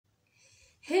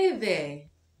Hey there,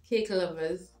 cake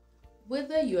lovers.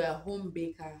 Whether you're a home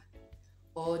baker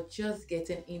or just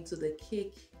getting into the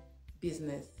cake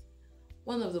business,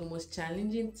 one of the most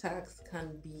challenging tasks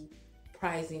can be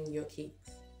pricing your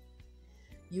cakes.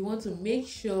 You want to make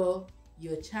sure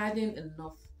you're charging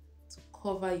enough to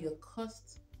cover your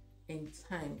cost and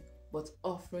time, but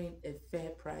offering a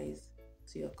fair price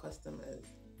to your customers.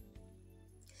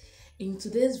 In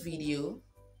today's video,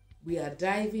 we are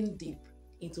diving deep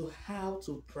into how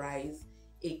to price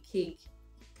a cake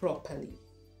properly.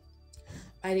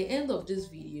 By the end of this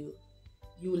video,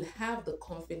 you will have the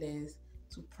confidence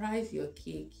to price your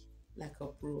cake like a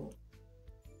pro.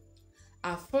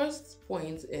 Our first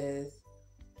point is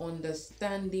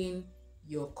understanding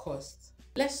your cost.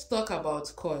 Let's talk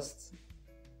about cost.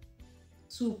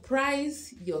 To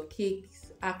price your cakes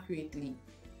accurately,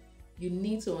 you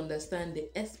need to understand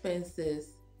the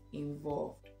expenses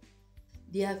involved.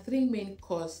 There are three main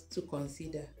costs to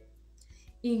consider: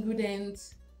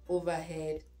 ingredients,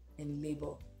 overhead, and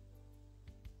labor.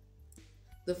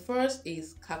 The first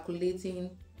is calculating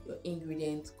your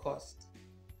ingredient cost.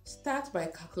 Start by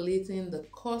calculating the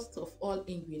cost of all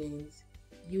ingredients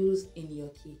used in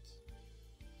your cake.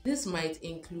 This might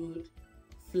include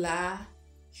flour,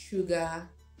 sugar,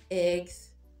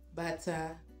 eggs,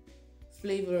 butter,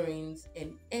 flavorings,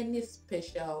 and any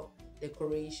special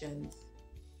decorations.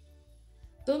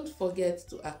 Don't forget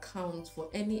to account for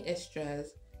any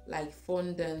extras like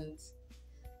fondant,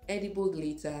 edible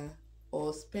glitter,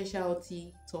 or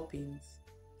specialty toppings.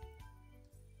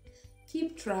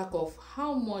 Keep track of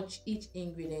how much each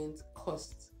ingredient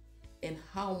costs and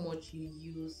how much you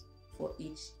use for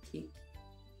each cake.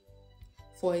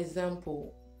 For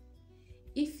example,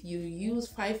 if you use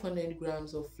 500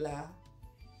 grams of flour,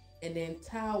 an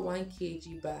entire 1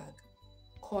 kg bag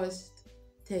costs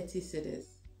 30 cedis.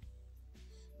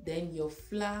 Then your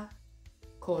flour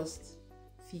costs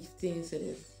 15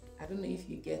 cedis. I don't know if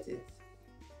you get it.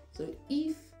 So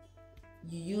if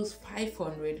you use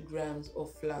 500 grams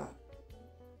of flour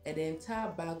and the entire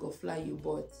bag of flour you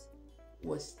bought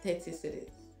was 30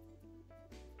 cedis,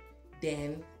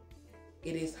 then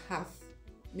it is half,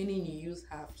 meaning you use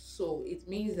half. So it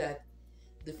means that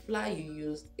the flour you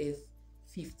used is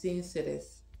 15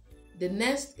 cedis. The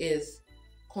next is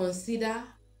consider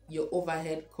your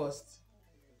overhead costs.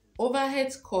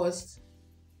 Overhead costs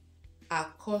are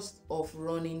costs of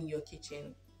running your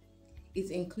kitchen.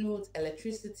 It includes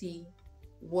electricity,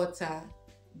 water,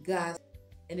 gas,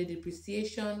 and the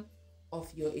depreciation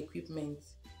of your equipment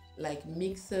like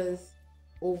mixers,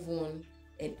 oven,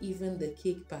 and even the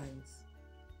cake pans.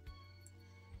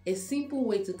 A simple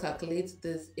way to calculate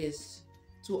this is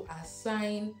to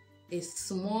assign a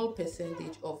small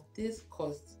percentage of this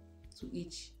cost to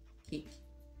each cake.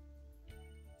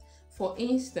 For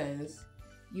instance,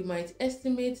 you might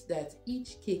estimate that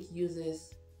each cake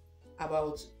uses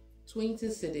about 20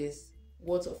 cedis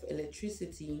worth of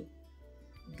electricity,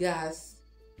 gas,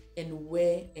 and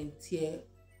wear and tear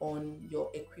on your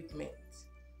equipment.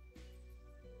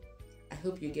 I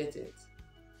hope you get it.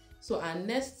 So our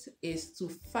next is to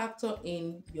factor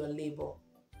in your labor.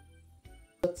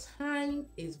 Your time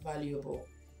is valuable.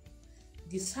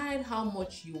 Decide how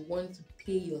much you want to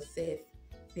pay yourself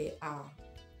per hour.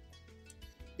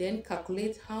 Then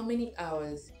calculate how many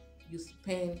hours you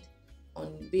spend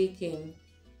on baking,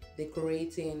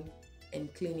 decorating,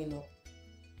 and cleaning up.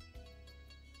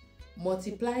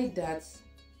 Multiply that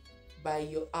by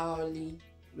your hourly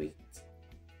rate.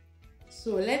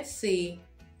 So let's say,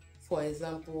 for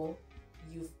example,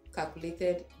 you've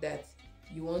calculated that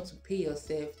you want to pay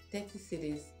yourself 30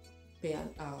 cedis per an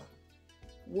hour.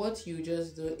 What you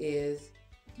just do is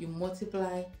you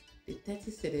multiply the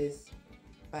 30 cedis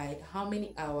by how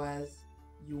many hours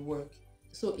you work.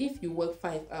 So if you work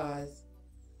 5 hours,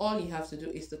 all you have to do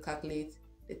is to calculate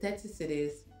the 30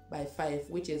 cedis by 5,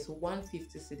 which is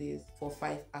 150 cedis for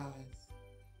 5 hours.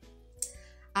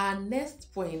 Our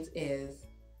next point is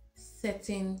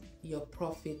setting your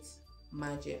profit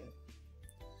margin.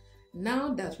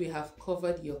 Now that we have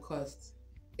covered your costs,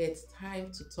 it's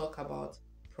time to talk about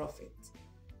profit.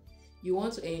 You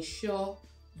want to ensure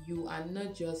you are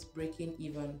not just breaking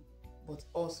even, but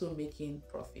also making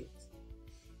profit.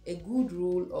 A good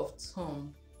rule of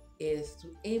thumb is to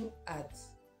aim at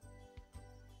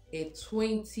a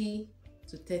 20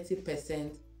 to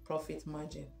 30% profit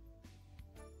margin.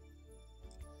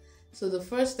 So the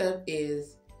first step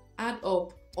is add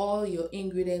up all your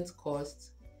ingredient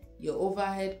costs, your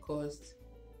overhead costs,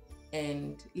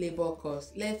 and labor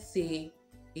costs. Let's say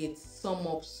it sums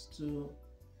up to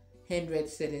 100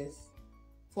 cedis.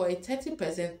 For a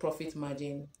 30% profit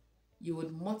margin, you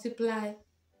would multiply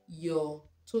your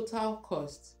total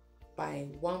cost by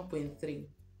 1.3.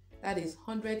 That is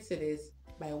 100 cedis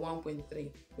by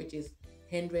 1.3, which is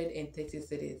 130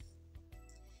 cedis.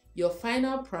 Your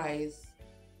final price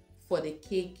for the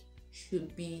cake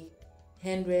should be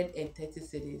 130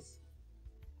 cedis.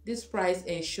 This price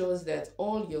ensures that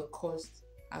all your costs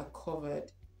are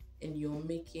covered and you're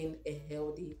making a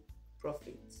healthy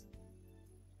profit.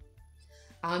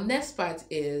 Our next part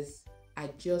is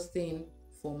adjusting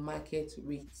for market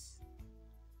rates.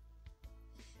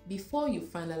 Before you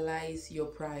finalize your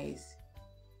price,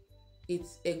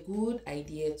 it's a good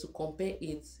idea to compare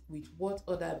it with what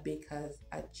other bakers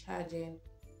are charging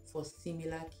for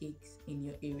similar cakes in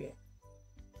your area.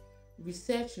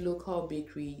 Research local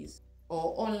bakeries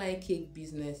or online cake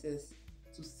businesses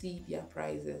to see their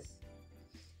prices.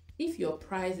 If your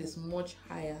price is much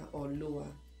higher or lower,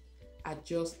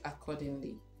 adjust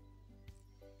accordingly.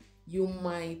 You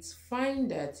might find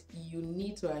that you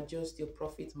need to adjust your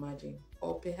profit margin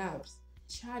or perhaps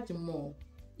charge more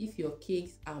if your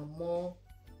cakes are more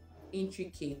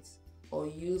intricate or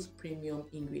use premium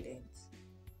ingredients.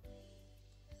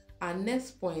 Our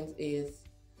next point is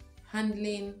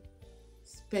handling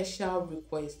special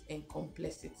requests and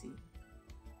complexity.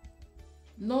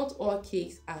 Not all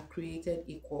cakes are created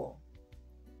equal.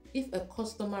 If a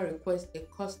customer requests a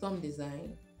custom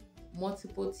design,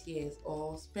 multiple tiers,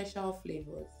 or special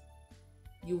flavors,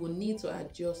 you will need to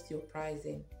adjust your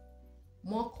pricing.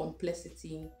 More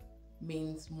complexity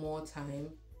means more time,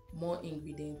 more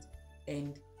ingredients,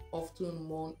 and often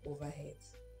more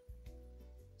overheads.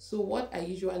 So what I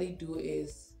usually do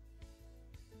is,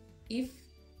 if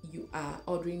you are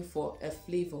ordering for a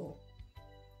flavor,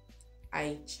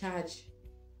 I charge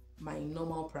my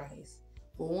normal price.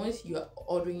 But once you are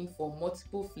ordering for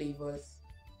multiple flavors,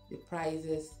 the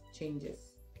prices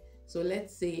changes. So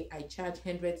let's say I charge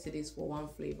 100 cedis for one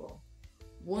flavor.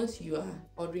 Once you are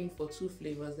ordering for two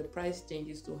flavors, the price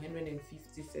changes to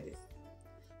 150 cedis.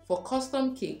 For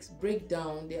custom cakes, break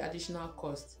down the additional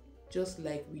cost just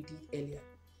like we did earlier.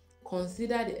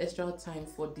 Consider the extra time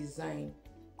for design,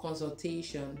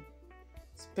 consultation,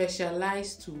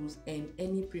 specialized tools, and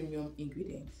any premium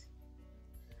ingredients.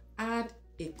 Add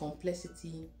a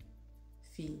complexity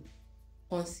fee.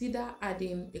 Consider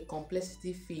adding a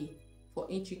complexity fee for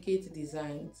intricate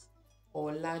designs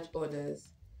or large orders.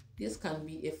 This can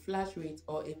be a flat rate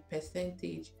or a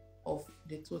percentage of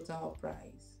the total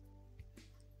price.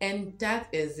 And that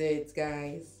is it,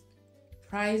 guys.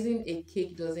 Pricing a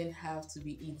cake doesn't have to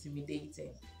be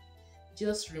intimidating.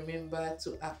 Just remember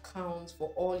to account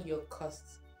for all your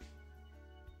costs.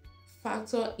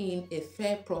 Factor in a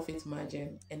fair profit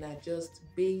margin and adjust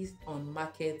based on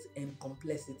market and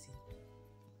complexity.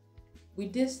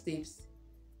 With these tips,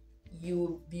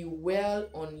 you'll be well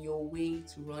on your way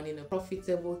to running a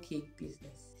profitable cake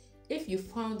business. If you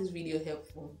found this video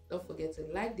helpful, don't forget to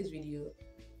like this video,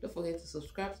 don't forget to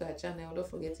subscribe to our channel, don't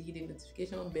forget to hit the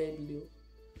notification bell below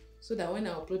so that when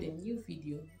I upload a new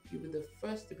video, you'll be the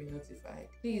first to be notified.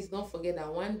 Please don't forget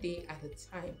that one day at a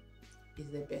time is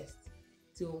the best.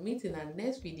 Till we meet in our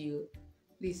next video,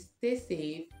 please stay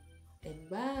safe and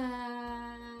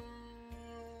bye.